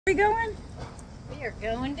we going? We are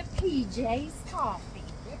going to PJ's Coffee.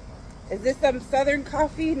 Is this some Southern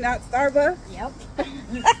coffee, not Starbucks? Yep.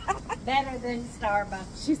 Better than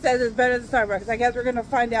Starbucks. She says it's better than Starbucks. I guess we're going to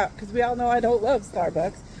find out because we all know I don't love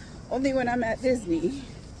Starbucks. Only when I'm at Disney.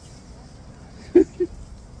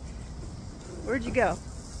 Where'd you go?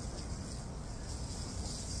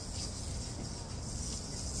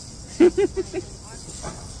 So this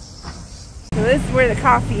is where the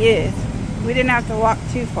coffee is. We didn't have to walk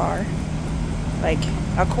too far. Like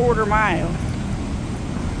a quarter mile.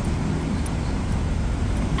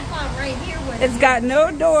 Right here it's got no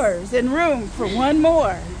doors and room for one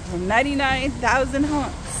more from 99,000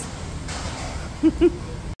 haunts.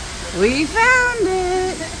 We found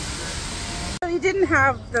it. We didn't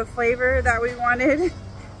have the flavor that we wanted,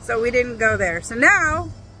 so we didn't go there. So now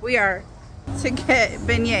we are to get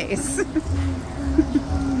beignets.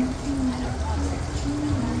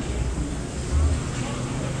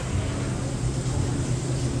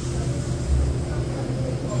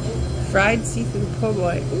 Fried seafood po'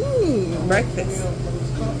 boy. Ooh, breakfast.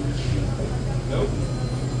 Nope.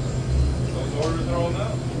 Those orders are all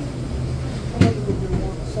now.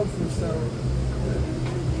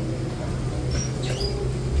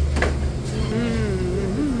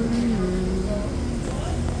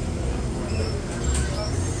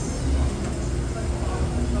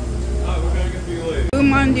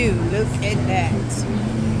 Mandu, look at that.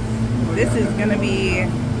 This is gonna be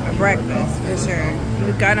a breakfast for sure.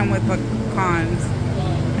 We got them with pecans,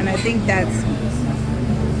 and I think that's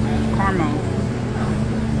caramel.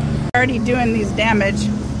 Already doing these damage.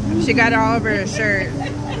 She got it all over her shirt.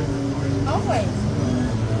 Always.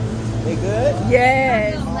 They good?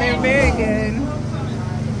 Yes, they're very good.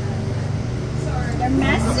 They're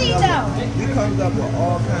messy though. We comes up with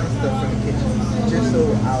all kinds of stuff in the kitchen, just so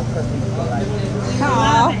our customers can like it.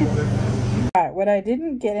 Alright, what I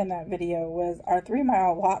didn't get in that video was our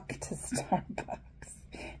 3-mile walk to Starbucks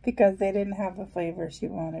because they didn't have the flavor she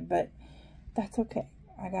wanted, but that's okay.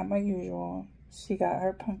 I got my usual. She got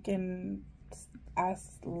her pumpkin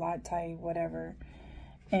ice latte, whatever.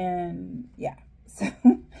 And yeah, so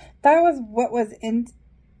that was what was in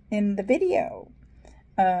the video.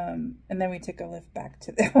 And then we took a lift back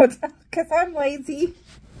to the hotel because I'm lazy.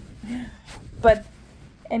 But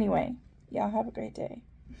anyway, y'all have a great day.